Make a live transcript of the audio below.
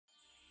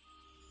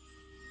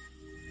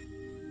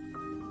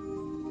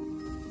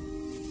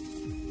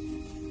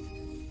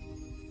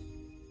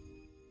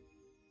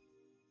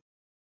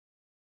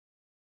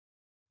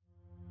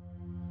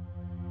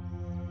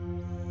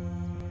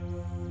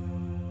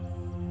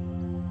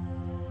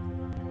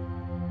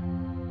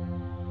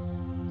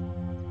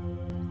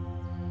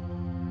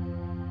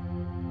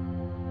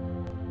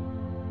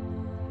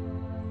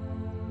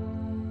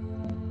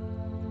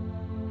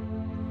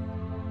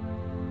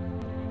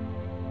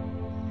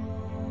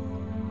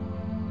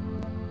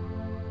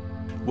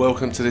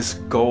Welcome to this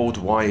gold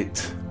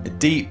white,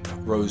 deep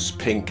rose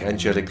pink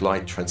angelic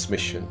light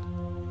transmission,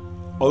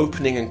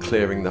 opening and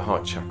clearing the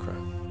heart chakra.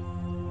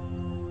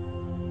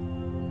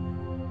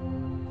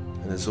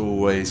 And as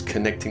always,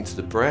 connecting to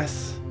the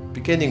breath,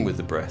 beginning with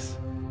the breath.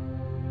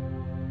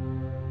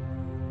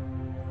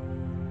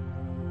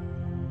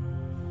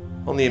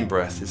 On the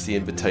in-breath is the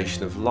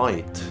invitation of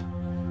light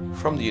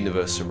from the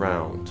universe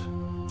around,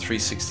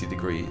 360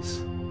 degrees,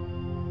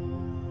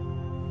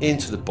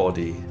 into the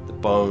body, the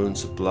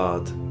bones, the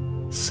blood,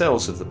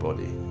 cells of the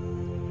body.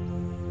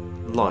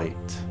 Light.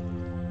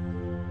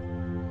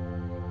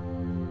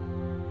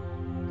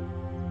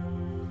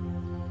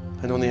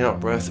 And on the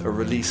out-breath, a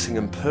releasing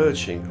and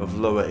purging of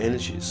lower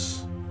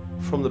energies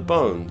from the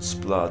bones,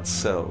 blood,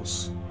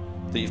 cells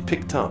that you've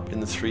picked up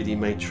in the 3D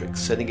matrix,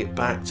 sending it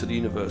back to the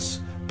universe,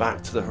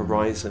 back to the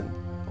horizon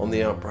on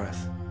the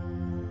out-breath.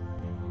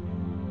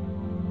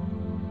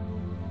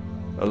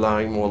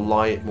 Allowing more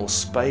light, more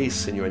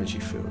space in your energy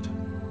field.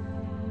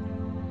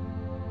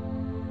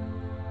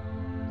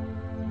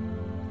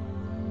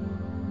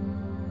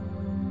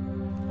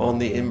 On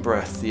the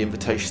in-breath, the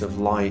invitation of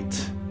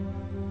light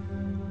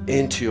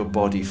into your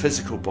body,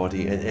 physical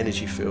body, and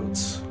energy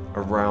fields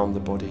around the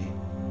body.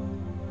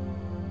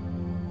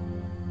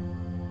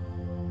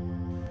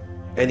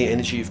 Any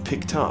energy you've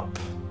picked up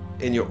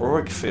in your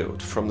auric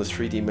field from the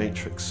 3D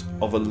matrix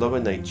of a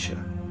lower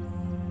nature,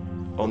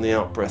 on the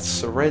out-breath,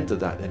 surrender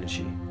that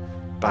energy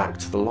back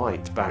to the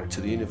light, back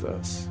to the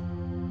universe.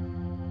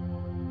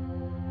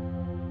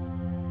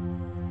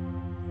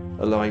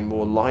 Allowing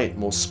more light,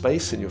 more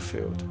space in your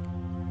field.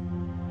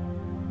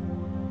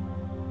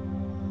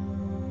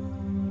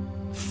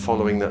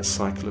 Following that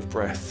cycle of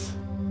breath,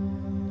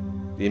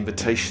 the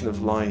invitation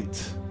of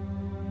light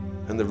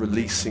and the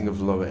releasing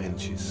of lower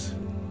energies.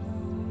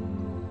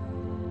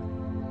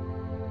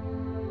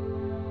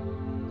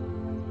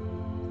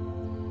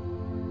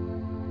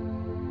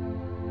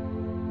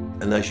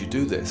 And as you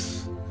do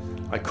this,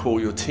 I call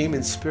your team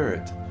in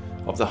spirit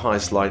of the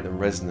highest light and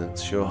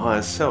resonance, your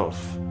higher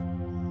self,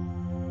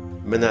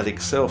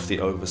 monadic self, the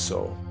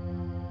oversoul,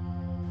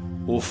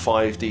 all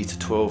 5D to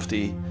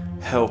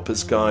 12D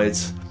helpers,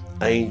 guides,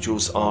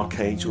 angels,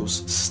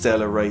 archangels,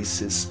 stellar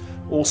races,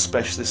 all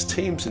specialist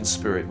teams in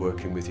spirit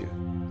working with you.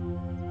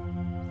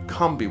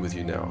 Come be with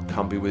you now,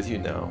 come be with you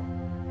now.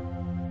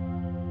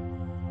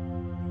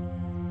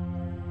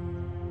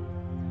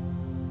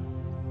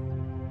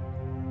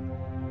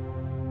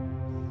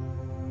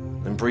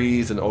 And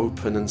breathe and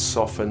open and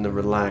soften and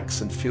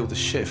relax and feel the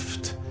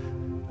shift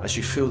as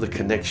you feel the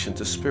connection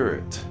to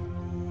spirit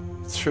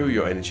through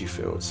your energy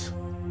fields.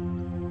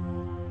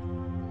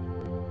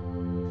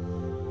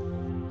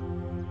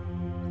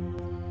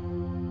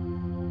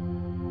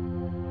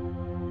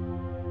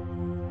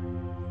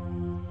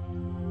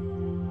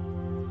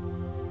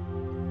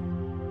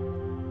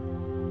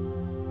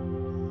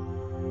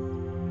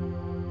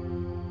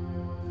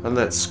 And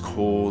let's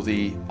call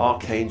the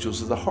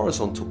archangels of the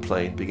horizontal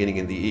plane, beginning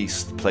in the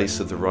east, the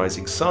place of the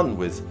rising sun,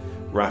 with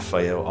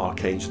Raphael,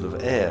 archangel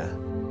of air,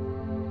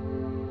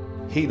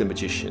 healer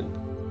magician.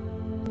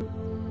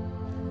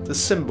 The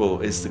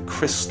symbol is the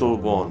crystal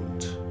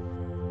wand,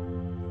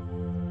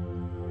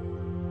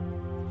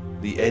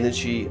 the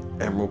energy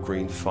emerald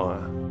green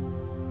fire,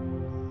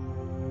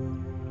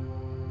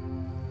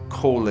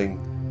 calling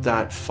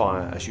that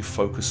fire as you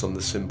focus on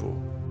the symbol.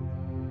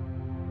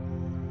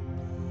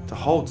 To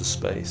hold the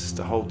space,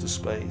 to hold the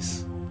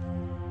space.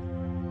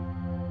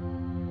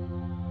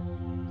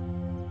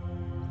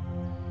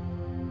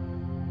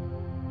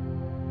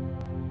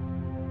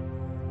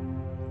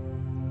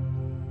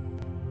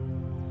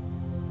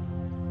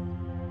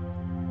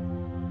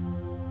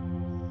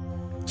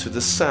 To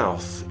the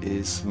south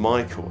is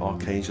Michael,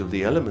 archangel of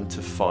the element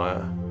of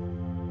fire,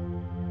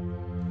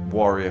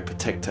 warrior,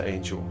 protector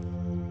angel.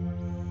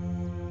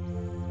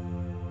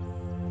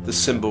 The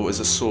symbol is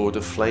a sword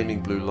of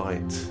flaming blue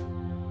light.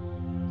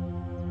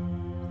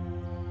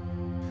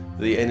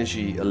 The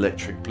energy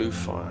electric blue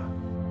fire.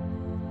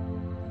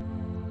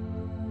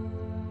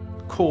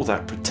 Call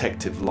that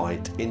protective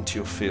light into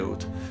your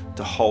field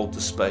to hold the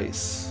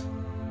space.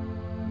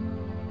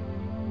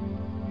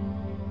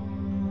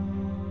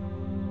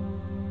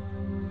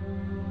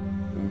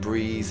 And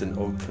breathe and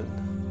open.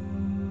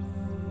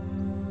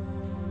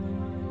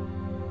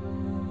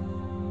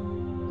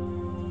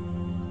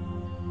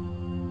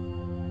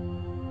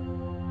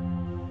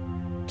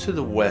 To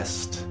the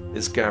west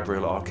is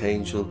Gabriel,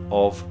 archangel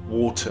of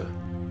water,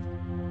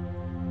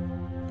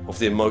 of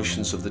the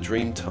emotions of the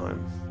dream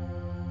time.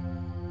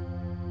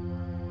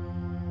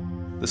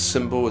 The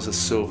symbol is a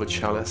silver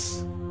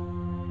chalice,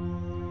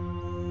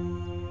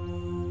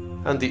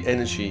 and the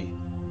energy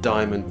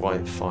diamond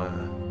white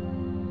fire.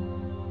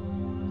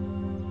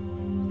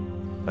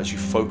 As you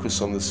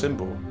focus on the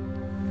symbol,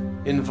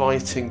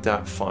 inviting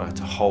that fire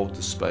to hold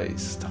the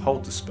space, to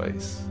hold the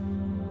space.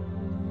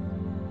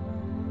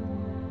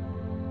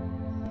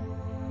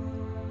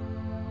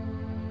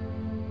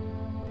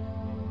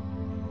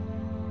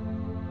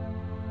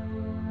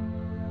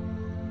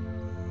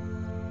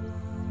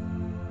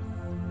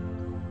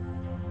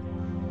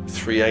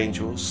 3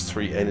 angels,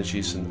 3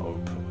 energies, and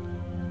open.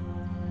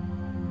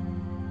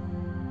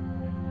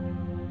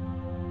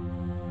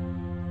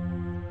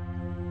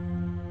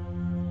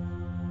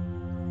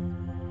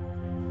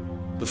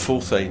 The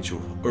 4th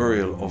angel,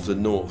 Uriel of the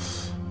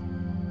north,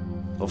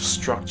 of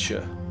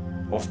structure,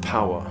 of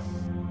power.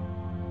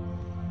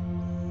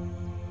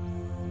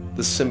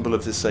 The symbol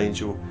of this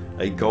angel,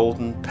 a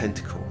golden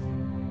pentacle.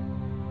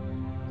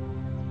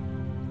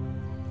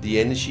 The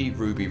energy,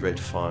 ruby red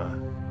fire.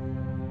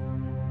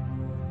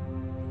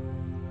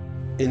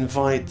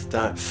 Invite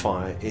that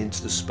fire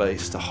into the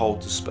space to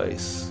hold the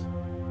space.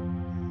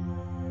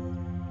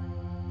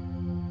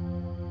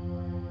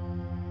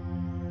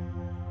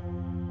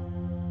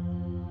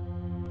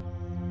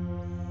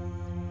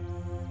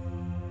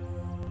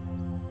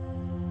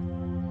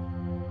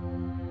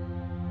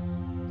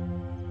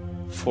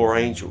 Four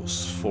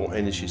angels, 4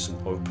 energies, and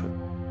open.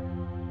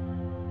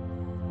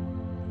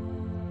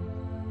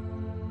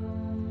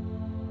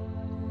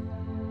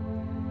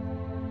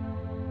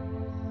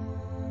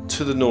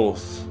 To the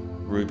north,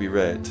 ruby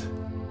red.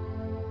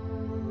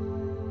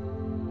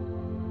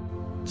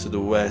 To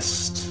the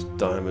west,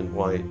 diamond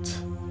white.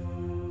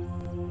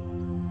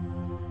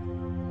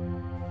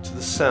 To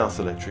the south,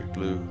 electric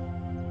blue.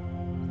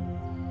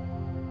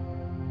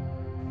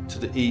 To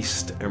the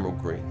east, emerald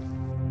green.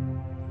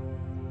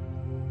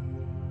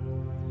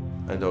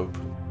 And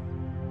open.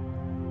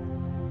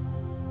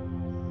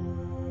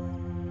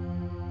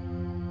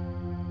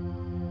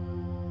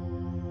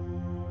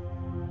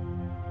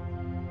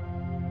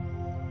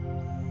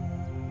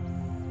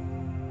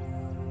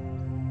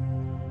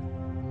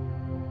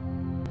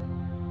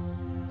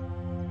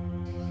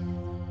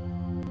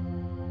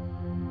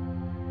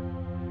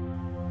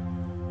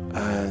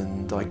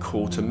 And I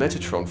call to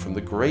Metatron from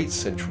the great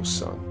central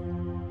sun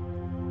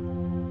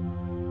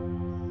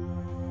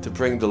to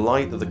bring the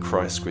light of the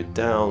Christ grid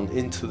down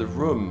into the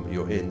room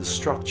you're in, the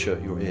structure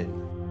you're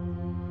in.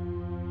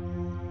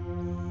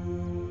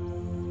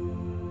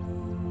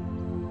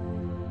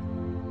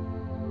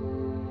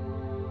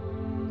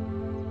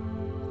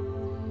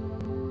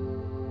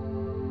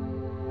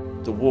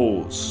 The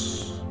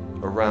walls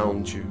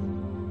around you,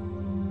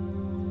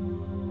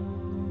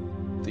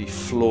 the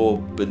floor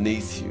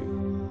beneath you,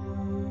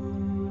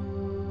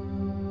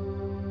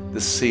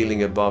 the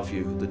ceiling above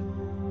you, the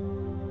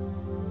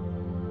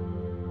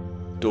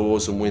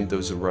doors and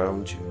windows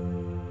around you,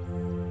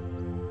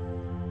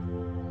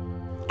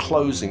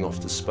 closing off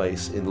the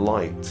space in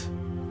light,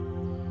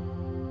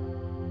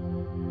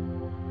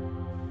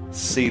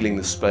 sealing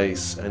the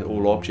space and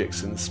all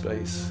objects in the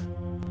space.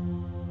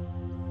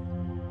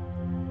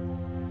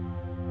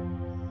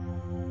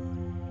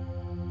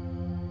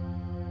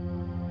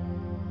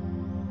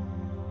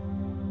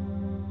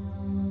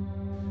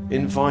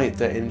 Invite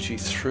that energy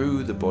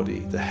through the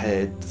body, the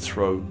head, the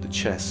throat, the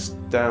chest,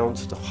 down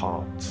to the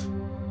heart.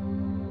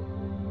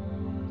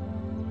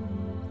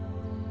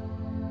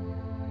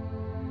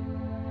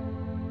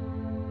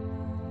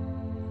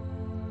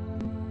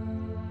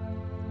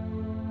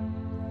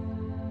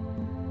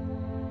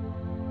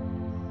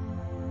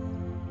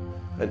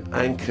 And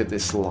anchor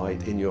this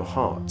light in your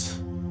heart.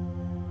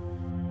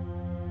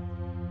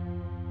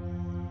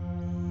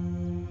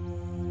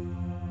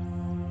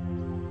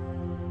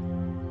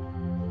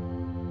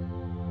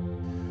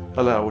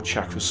 Allow all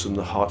chakras from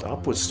the heart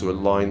upwards to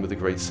align with the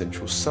great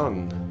central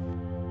sun.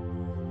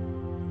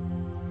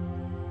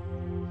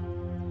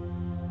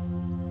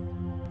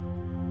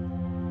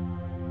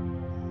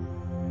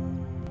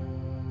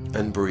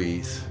 And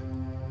breathe.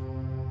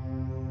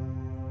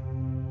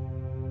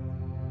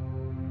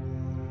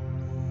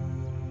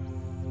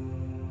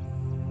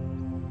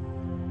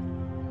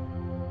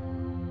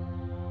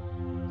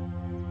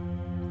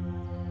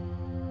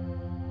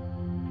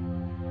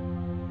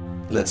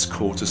 Let's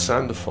call to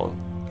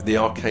Sandalphon, the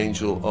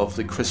archangel of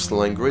the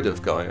crystalline grid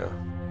of Gaia,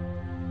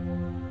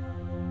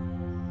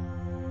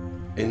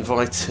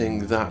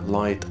 inviting that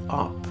light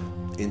up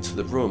into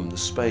the room, the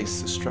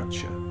space, the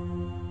structure.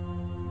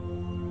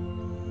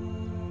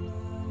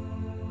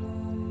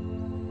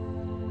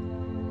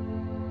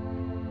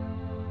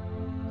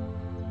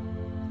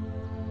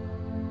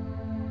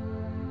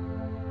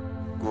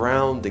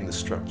 Grounding the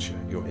structure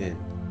you're in.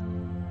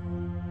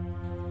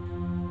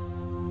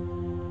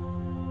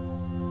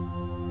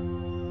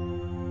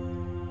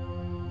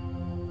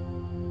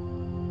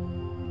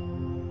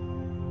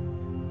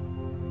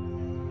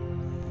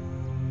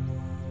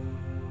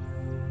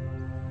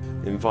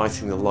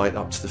 Inviting the light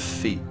up to the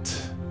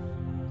feet.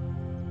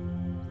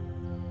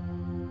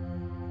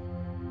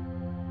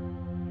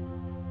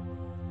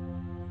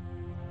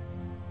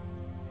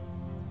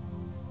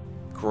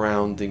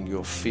 Grounding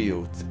your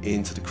field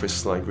into the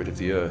crystalline grid of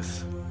the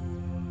earth.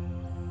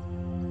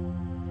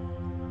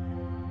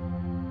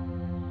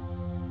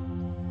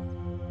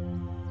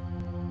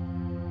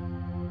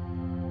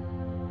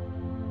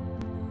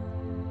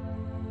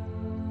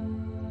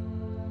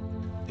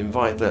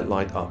 Invite that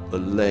light up the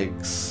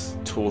legs,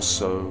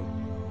 torso,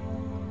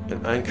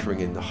 and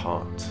anchoring in the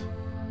heart.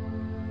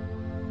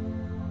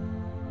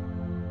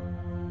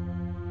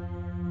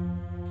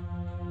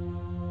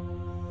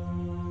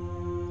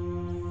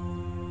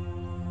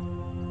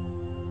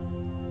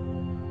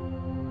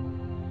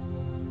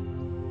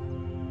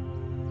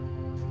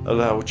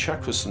 Allow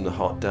chakras from the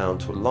heart down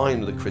to align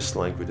with the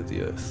crystalline grid of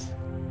the earth.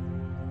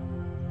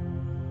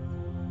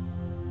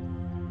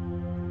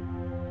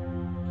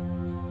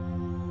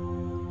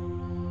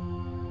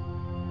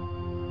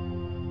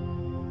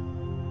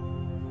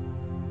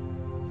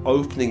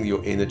 Opening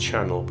your inner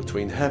channel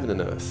between heaven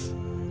and earth.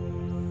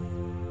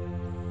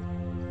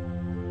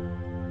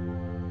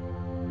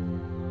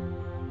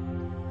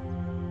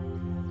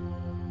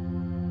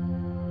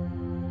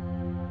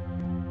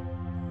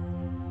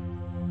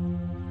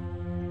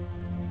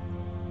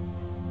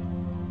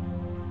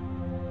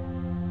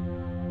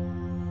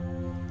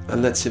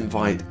 And let's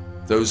invite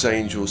those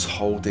angels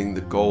holding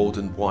the gold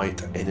and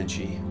white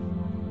energy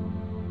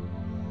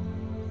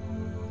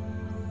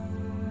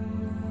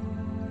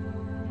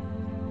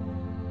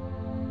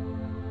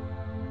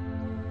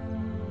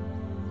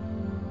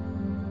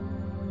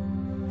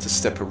to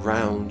step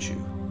around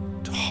you,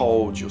 to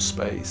hold your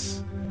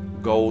space.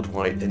 Gold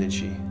white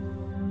energy.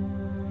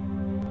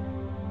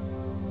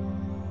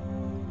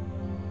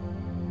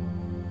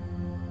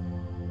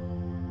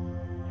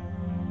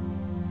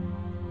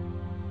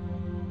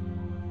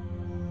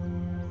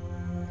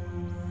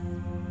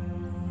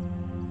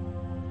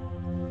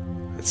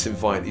 Let's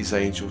invite these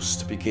angels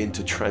to begin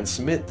to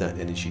transmit that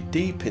energy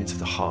deep into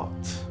the heart.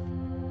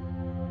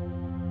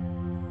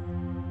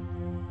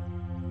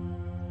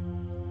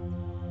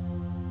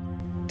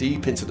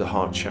 Deep into the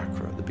heart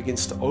chakra that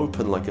begins to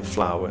open like a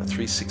flower at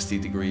 360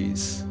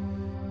 degrees.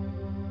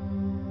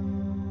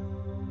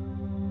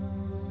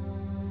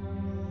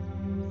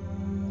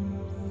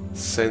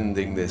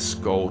 Sending this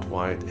gold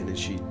white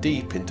energy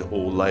deep into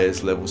all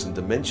layers, levels and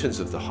dimensions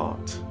of the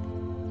heart.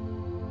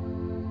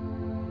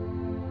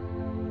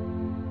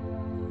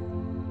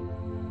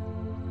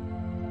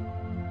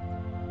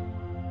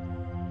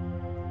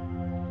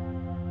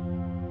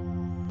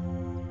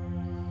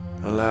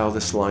 Allow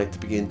this light to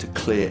begin to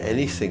clear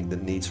anything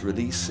that needs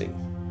releasing.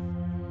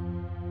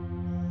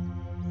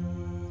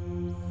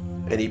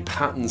 Any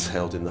patterns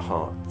held in the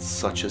heart,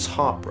 such as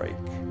heartbreak,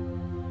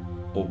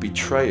 or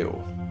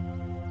betrayal,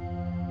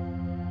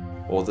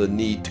 or the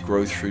need to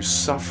grow through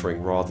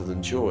suffering rather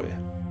than joy.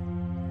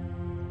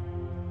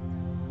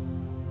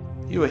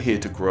 You are here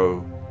to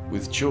grow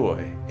with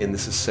joy in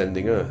this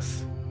ascending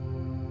earth.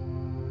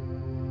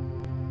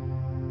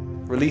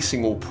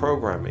 Releasing all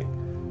programming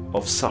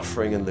of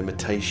suffering and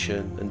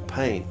limitation and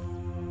pain.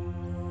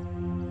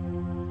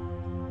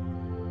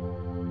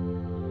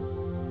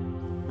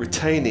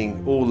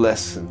 Retaining all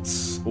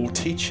lessons, all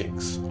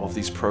teachings of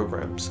these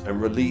programs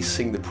and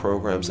releasing the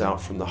programs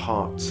out from the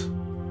heart.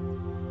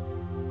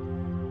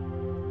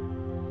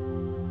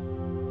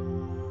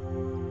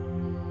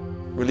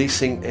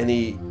 Releasing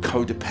any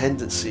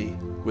codependency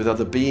with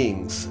other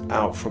beings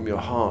out from your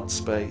heart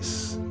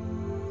space.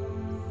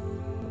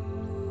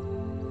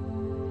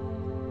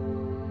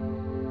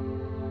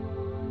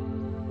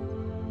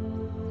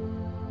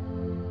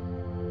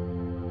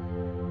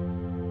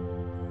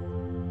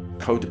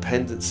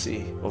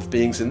 Codependency of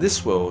beings in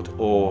this world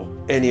or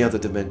any other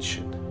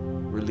dimension,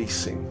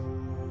 releasing.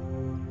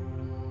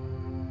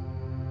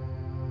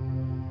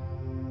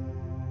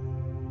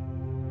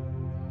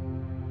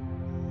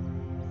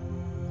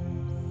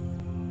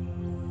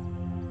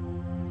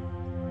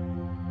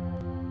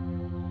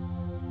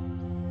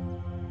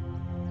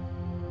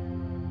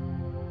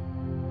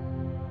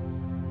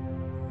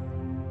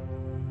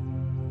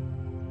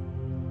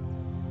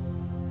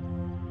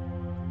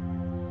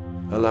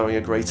 Allowing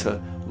a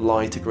greater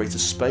light, a greater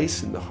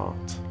space in the heart.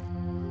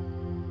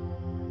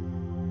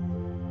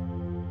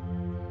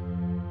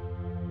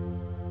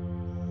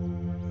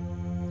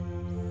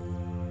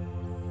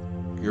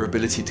 Your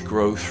ability to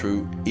grow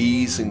through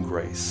ease and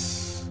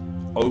grace,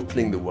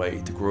 opening the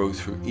way to grow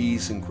through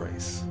ease and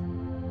grace.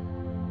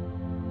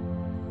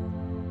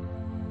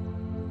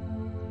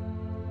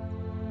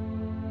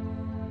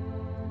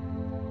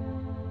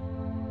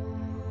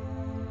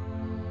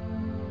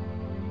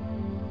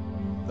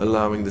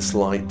 Allowing this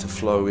light to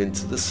flow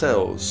into the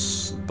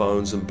cells,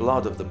 bones and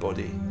blood of the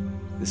body,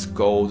 this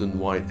gold and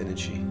white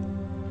energy.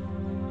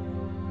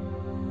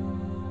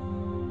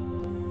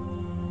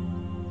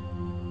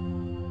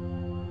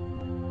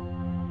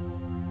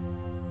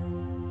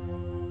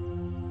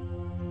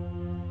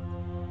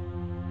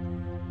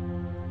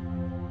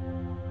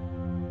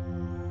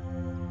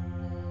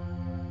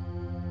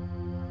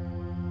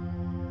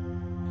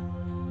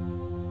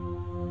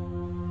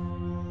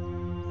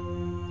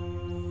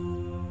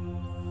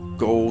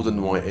 Gold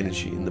and white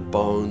energy in the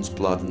bones,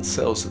 blood and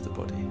cells of the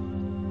body,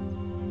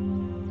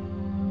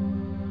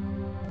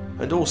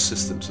 and all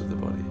systems of the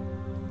body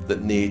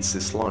that needs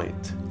this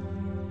light.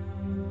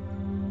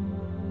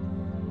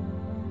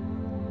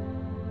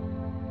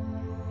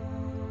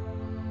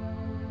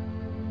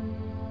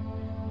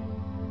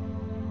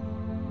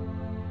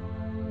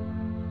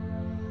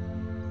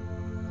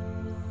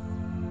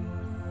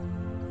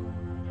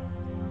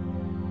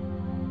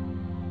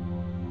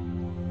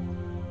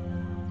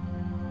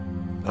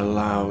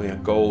 Allowing a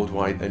gold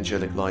white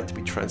angelic light to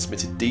be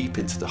transmitted deep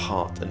into the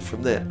heart and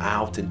from there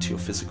out into your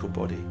physical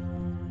body.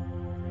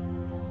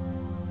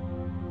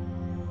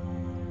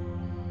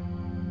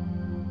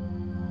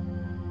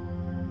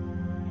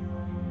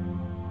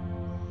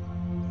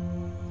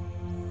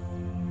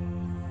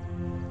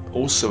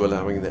 Also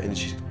allowing the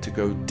energy to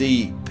go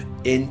deep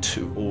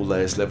into all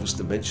layers, levels,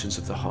 dimensions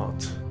of the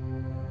heart.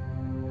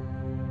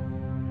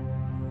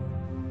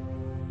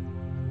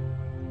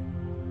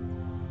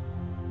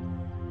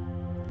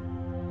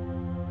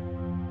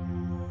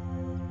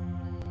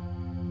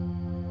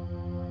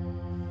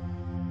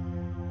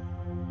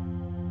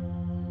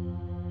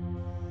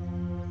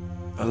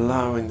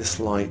 Allowing this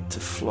light to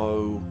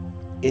flow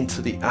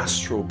into the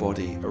astral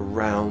body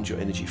around your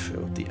energy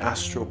field. The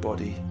astral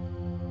body,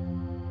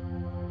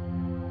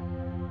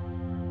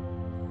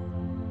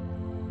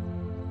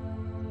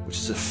 which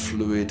is a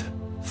fluid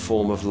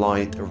form of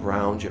light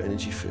around your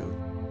energy field.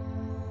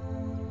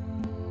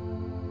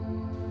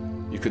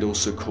 You could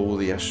also call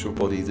the astral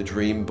body the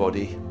dream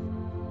body.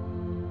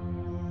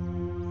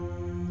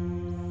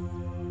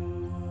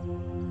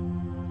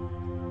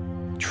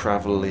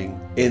 Traveling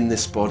in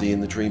this body in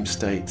the dream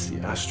state,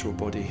 the astral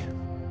body.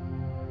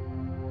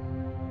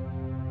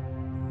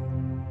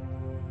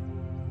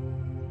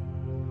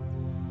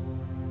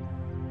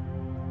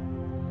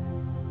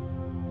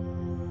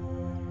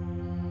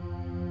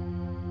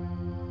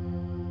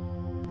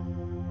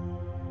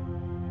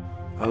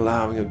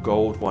 Allowing a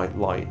gold white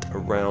light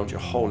around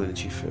your whole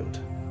energy field.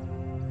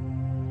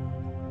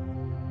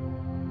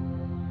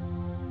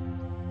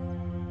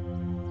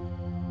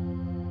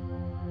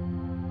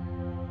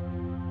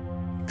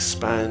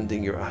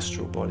 Expanding your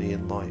astral body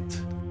in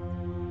light.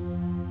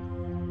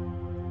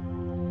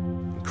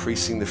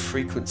 Increasing the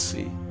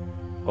frequency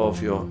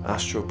of your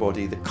astral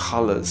body, the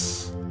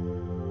colors,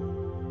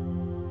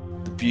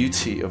 the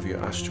beauty of your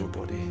astral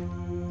body.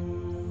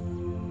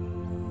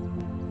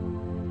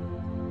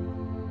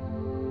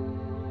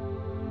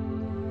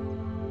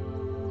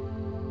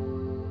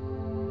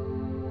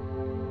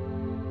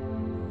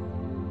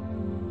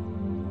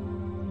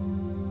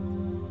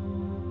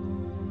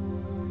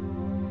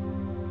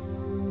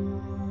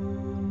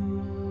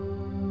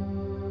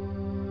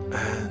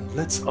 And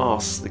let's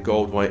ask the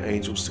gold white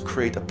angels to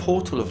create a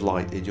portal of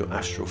light in your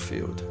astral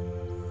field.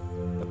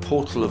 A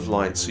portal of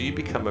light so you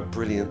become a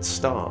brilliant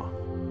star.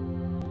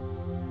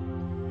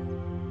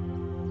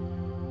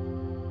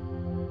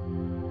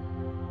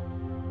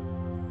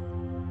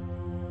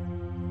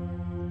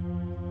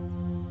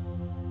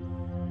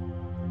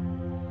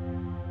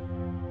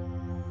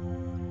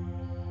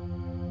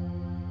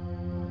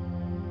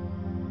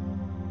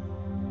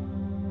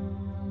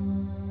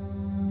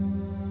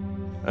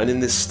 And in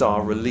this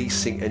star,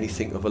 releasing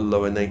anything of a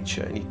lower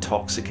nature, any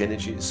toxic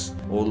energies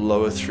or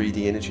lower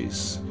 3D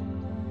energies,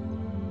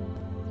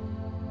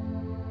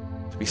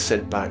 to be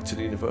sent back to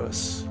the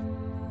universe.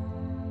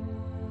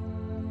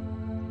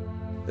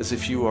 As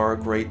if you are a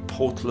great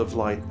portal of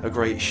light, a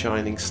great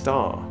shining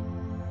star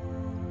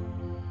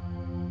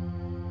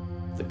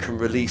that can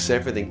release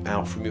everything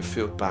out from your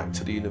field back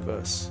to the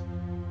universe,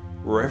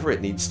 wherever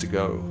it needs to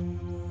go.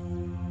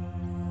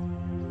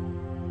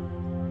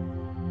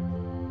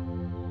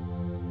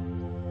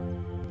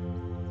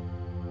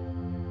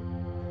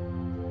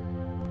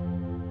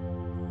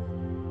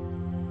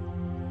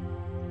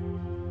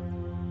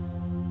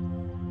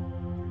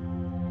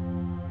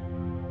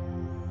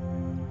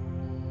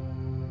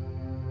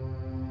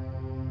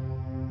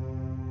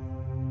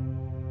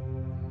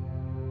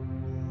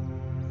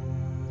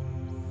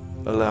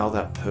 Allow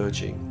that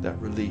purging, that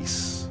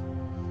release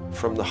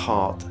from the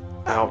heart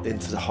out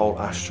into the whole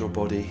astral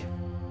body.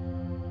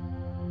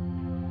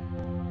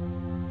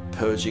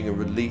 Purging and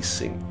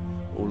releasing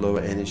all lower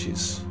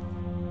energies.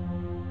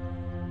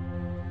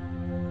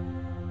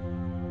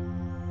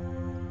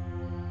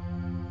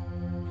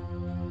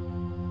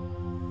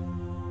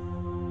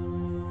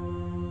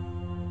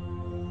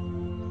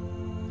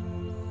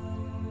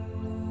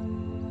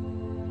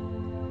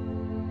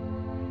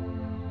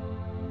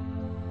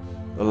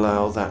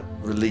 Allow that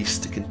release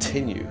to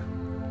continue.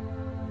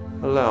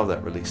 Allow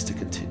that release to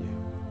continue.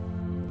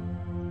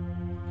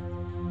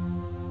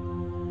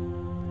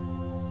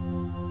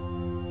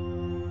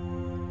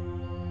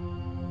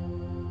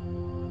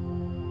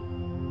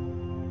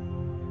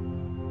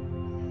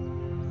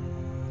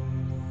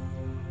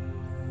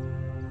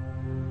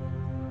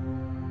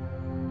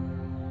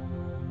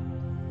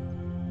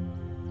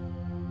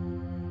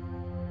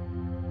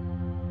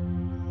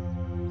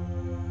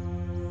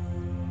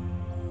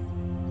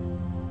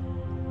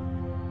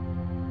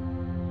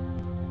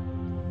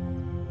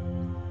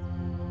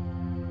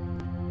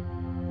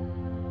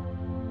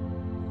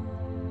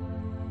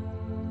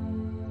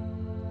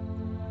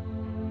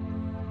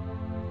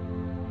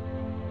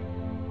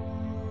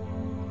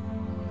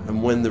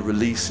 And when the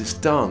release is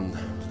done,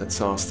 let's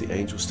ask the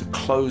angels to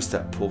close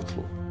that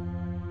portal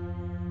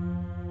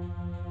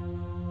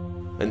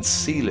and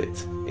seal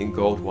it in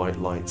gold white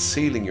light,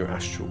 sealing your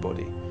astral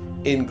body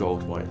in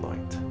gold white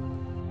light.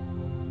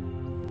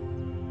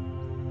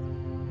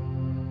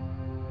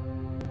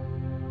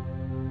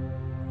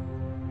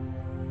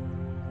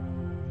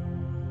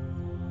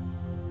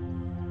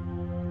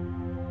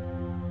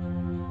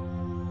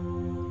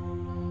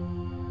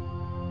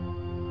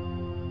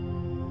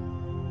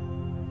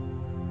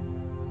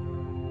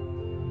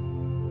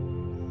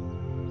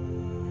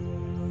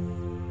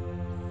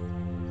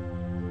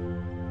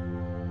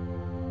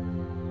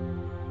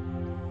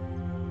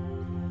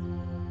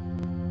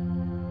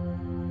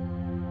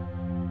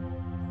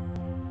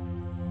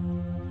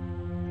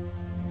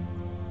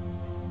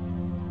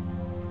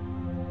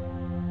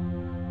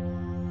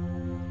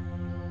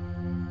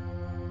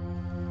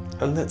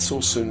 And let's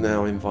also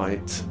now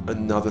invite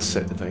another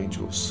set of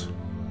angels.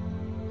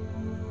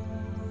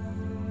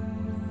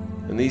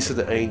 And these are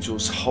the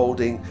angels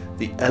holding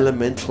the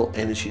elemental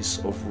energies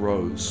of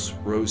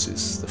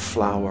roses, the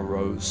flower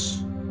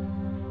rose,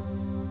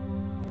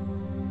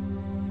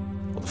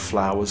 or the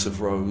flowers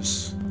of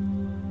rose.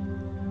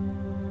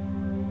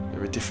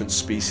 There are different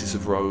species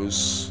of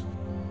rose,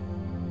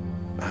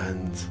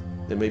 and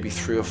there may be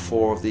 3 or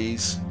 4 of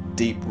these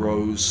deep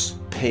rose,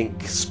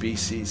 pink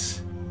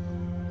species.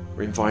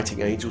 We're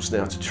inviting angels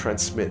now to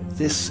transmit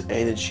this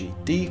energy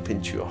deep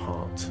into your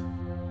heart.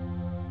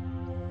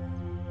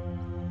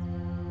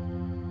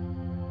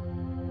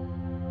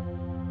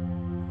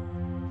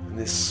 And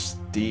this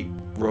deep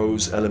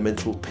rose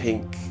elemental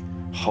pink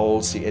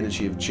holds the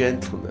energy of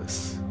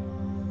gentleness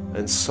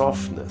and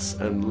softness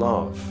and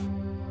love.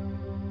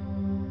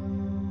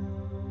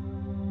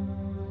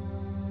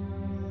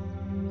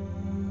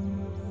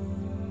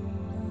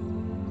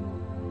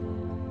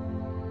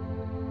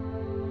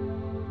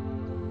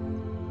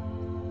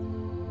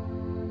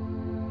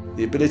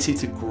 The ability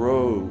to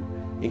grow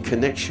in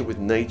connection with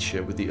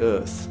nature, with the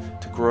earth,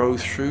 to grow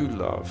through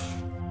love.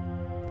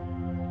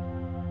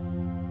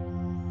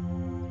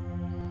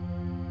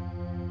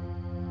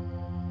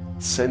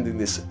 Sending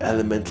this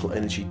elemental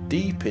energy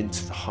deep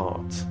into the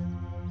heart,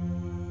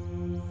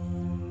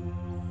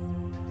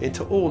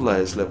 into all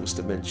layers, levels,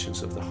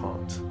 dimensions of the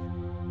heart.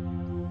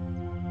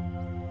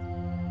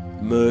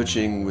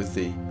 Merging with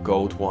the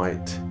gold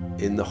white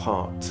in the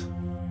heart.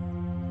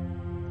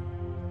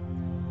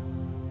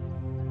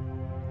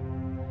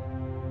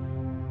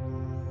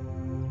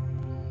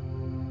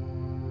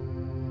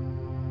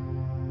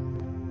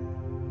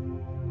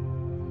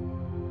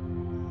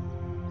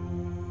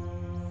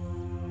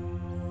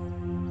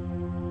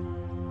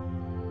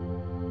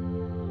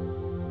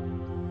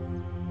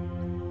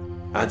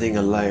 Adding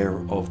a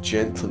layer of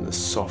gentleness,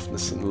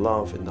 softness and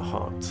love in the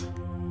heart.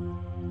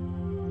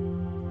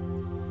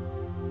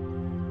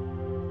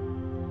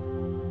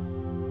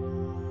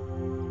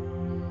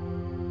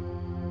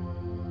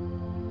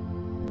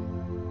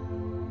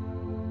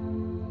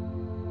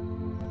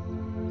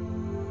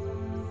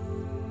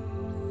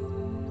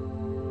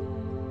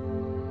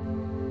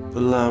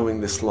 Allowing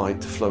this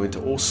light to flow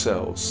into all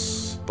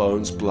cells,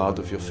 bones, blood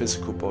of your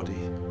physical body.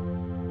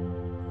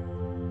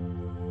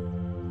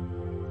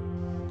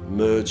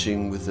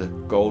 Merging with the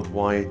gold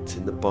white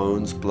in the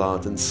bones,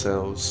 blood and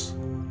cells.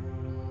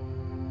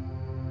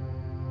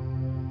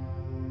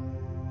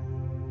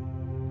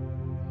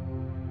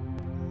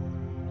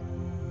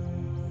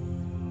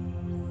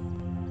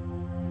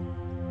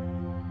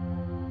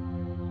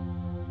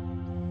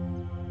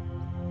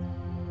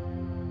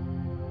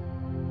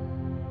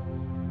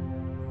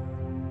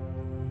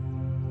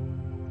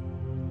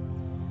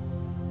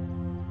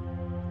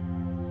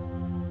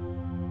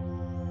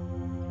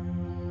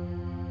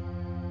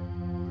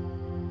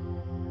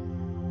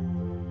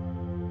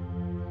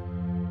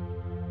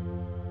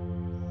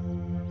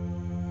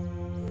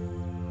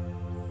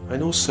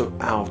 And also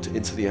out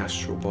into the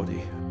astral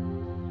body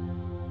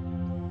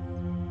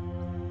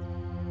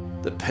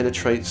that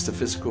penetrates the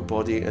physical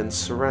body and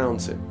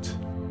surrounds it.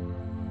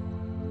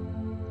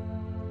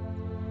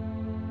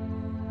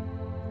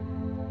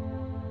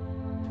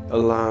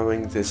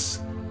 Allowing this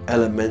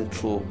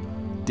elemental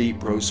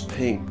deep rose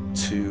pink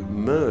to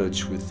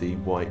merge with the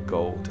white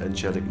gold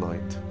angelic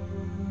light,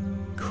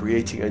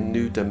 creating a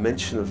new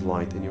dimension of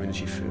light in your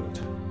energy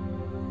field.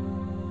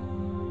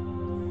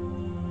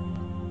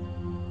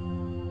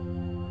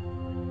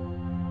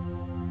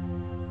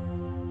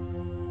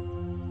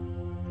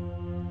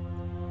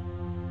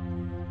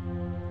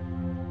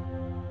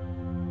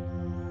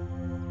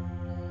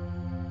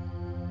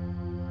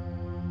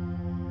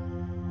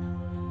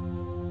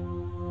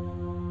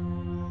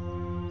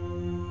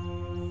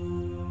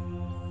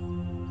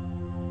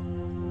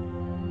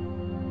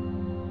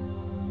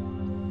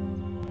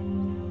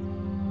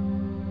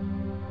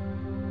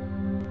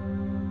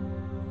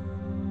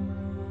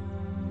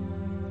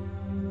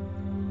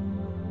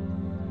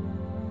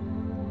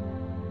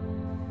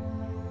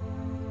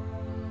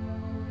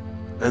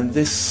 And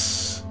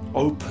this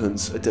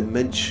opens a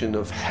dimension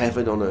of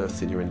heaven on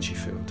earth in your energy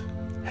field.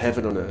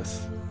 Heaven on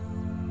earth.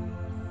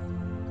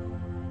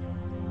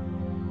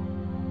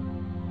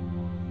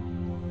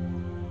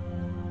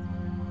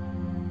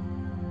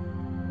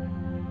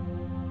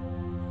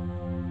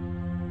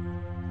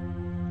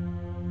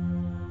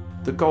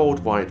 The gold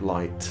white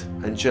light,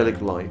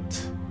 angelic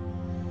light,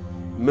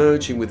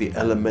 merging with the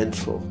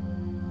elemental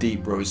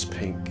deep rose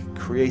pink,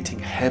 creating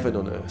heaven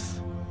on earth.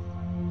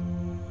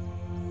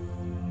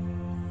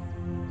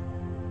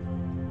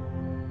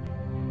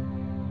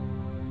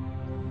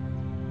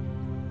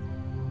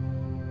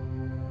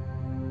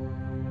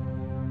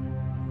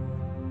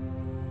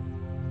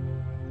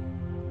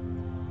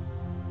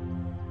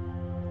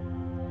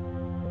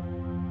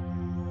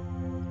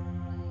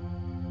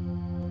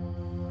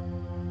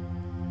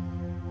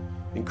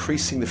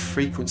 Increasing the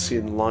frequency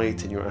and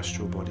light in your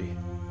astral body.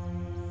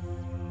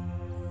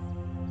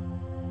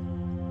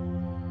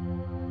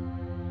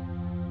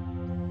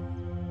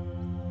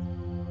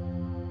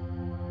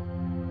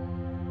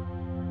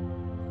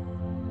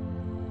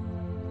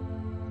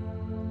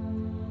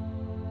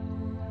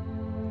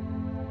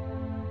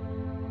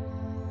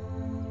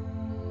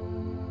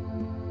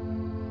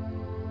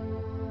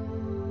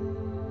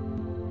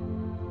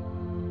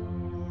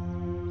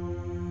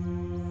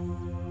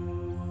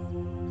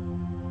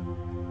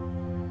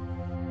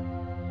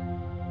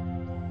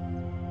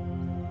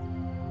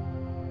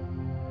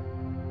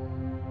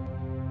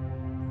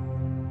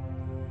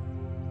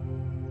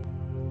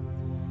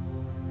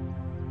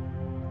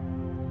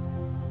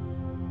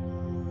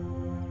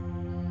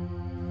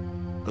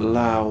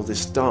 allow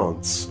this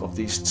dance of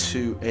these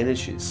two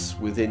energies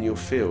within your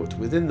field,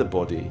 within the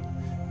body,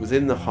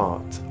 within the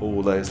heart,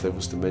 all layers,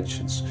 levels,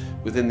 dimensions,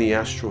 within the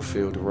astral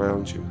field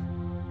around you.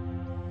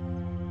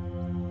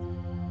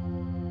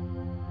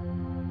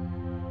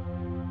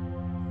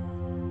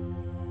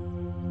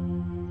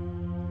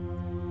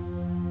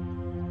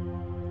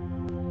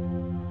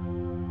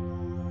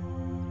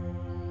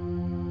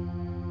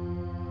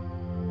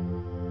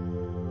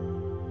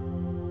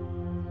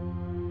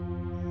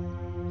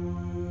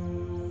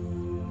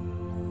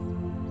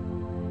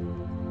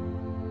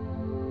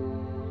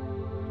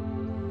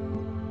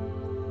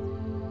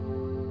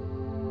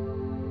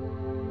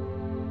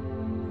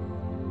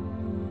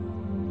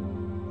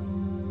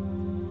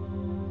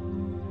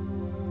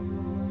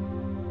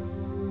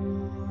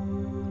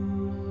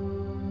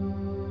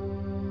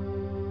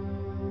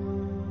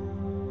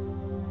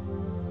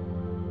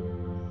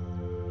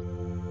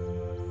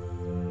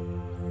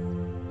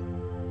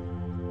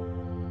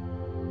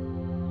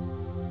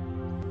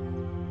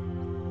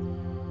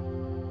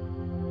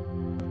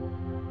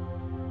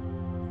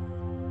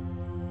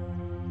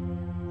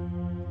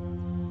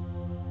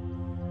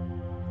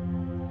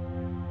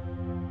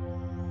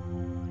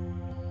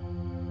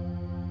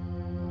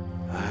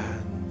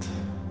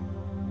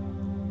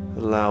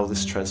 Allow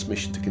this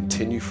transmission to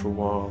continue for a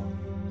while.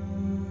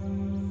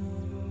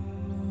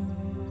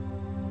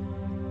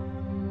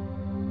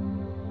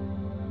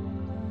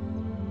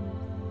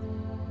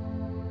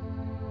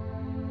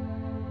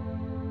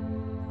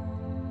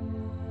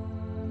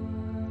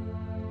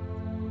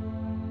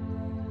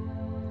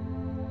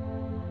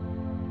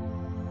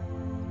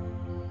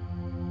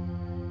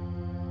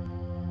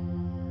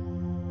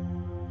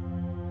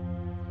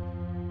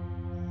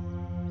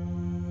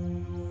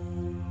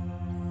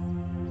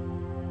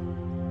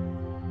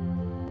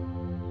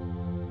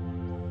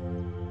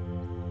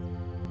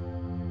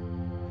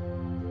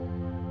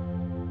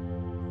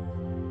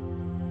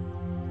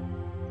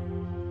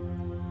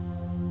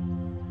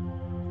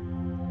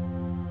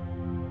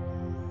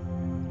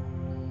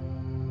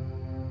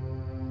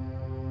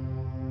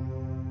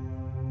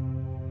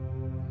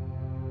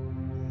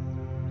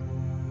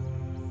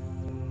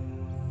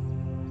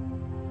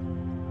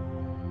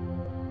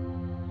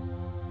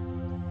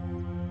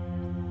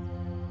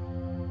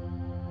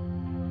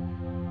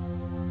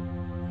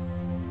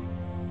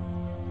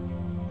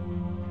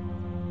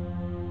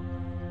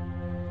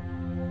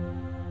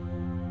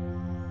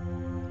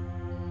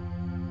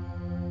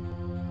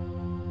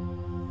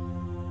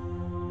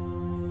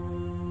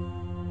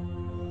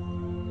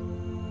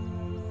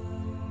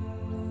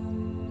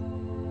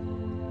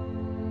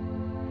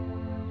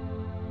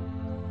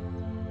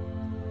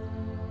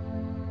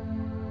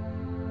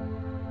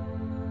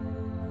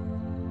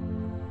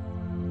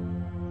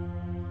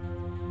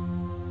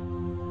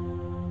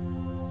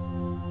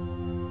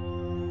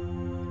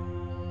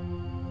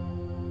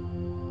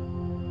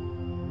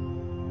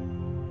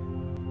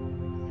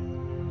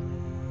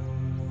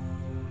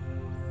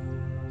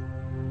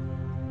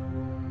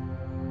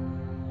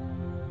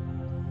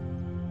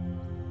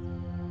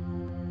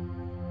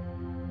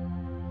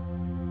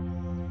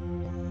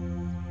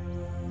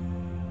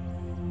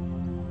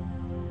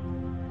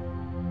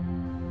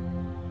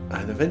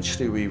 And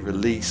eventually we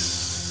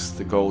release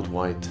the gold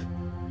white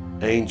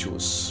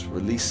angels,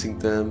 releasing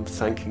them,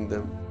 thanking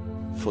them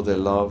for their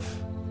love,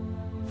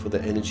 for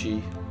their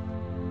energy.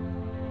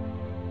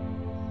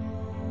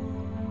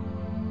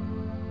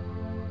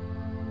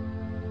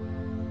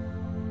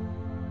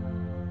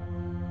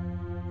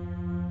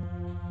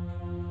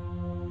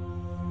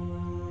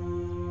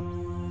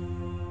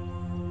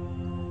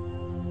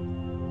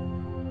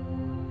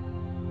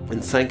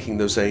 And thanking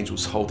those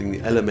angels holding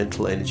the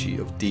elemental energy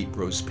of deep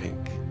rose pink.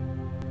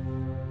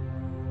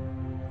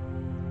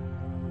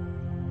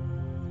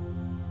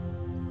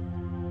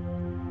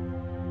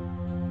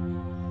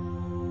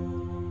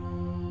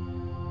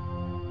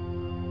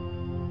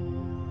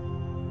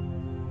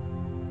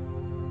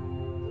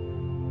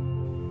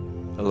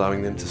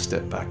 Allowing them to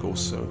step back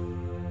also.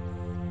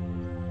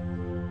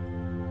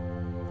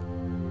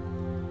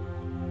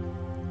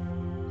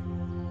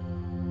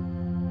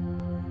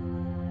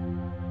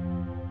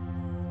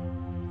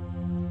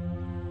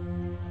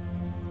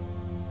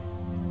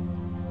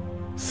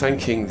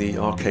 Thanking the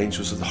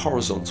archangels of the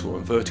horizontal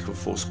and vertical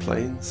force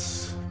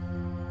planes.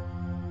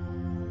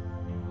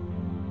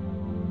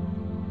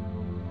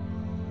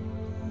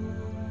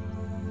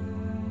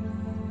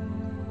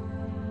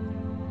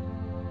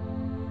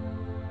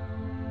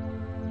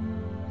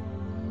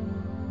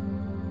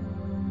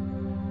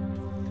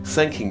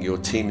 Thanking your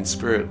team in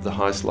spirit of the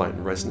highest light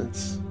and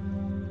resonance.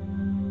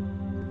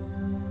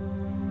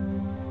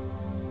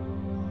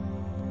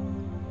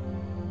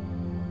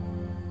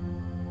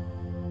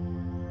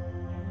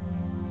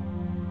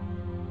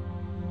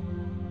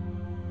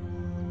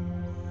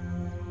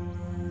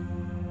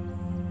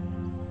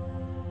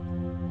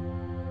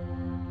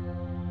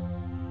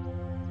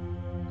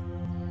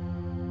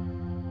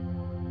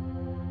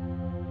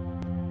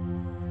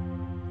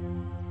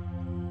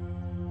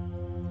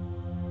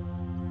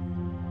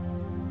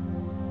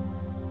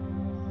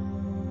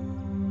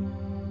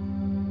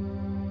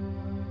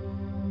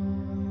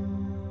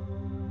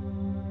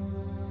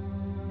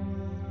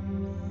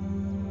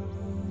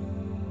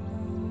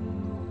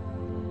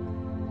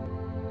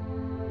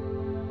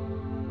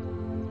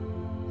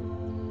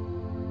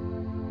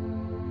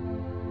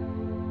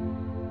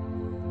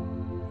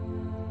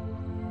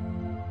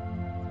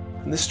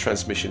 And this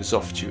transmission is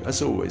offered to you,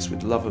 as always,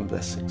 with love and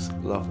blessings.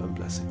 Love and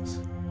blessings.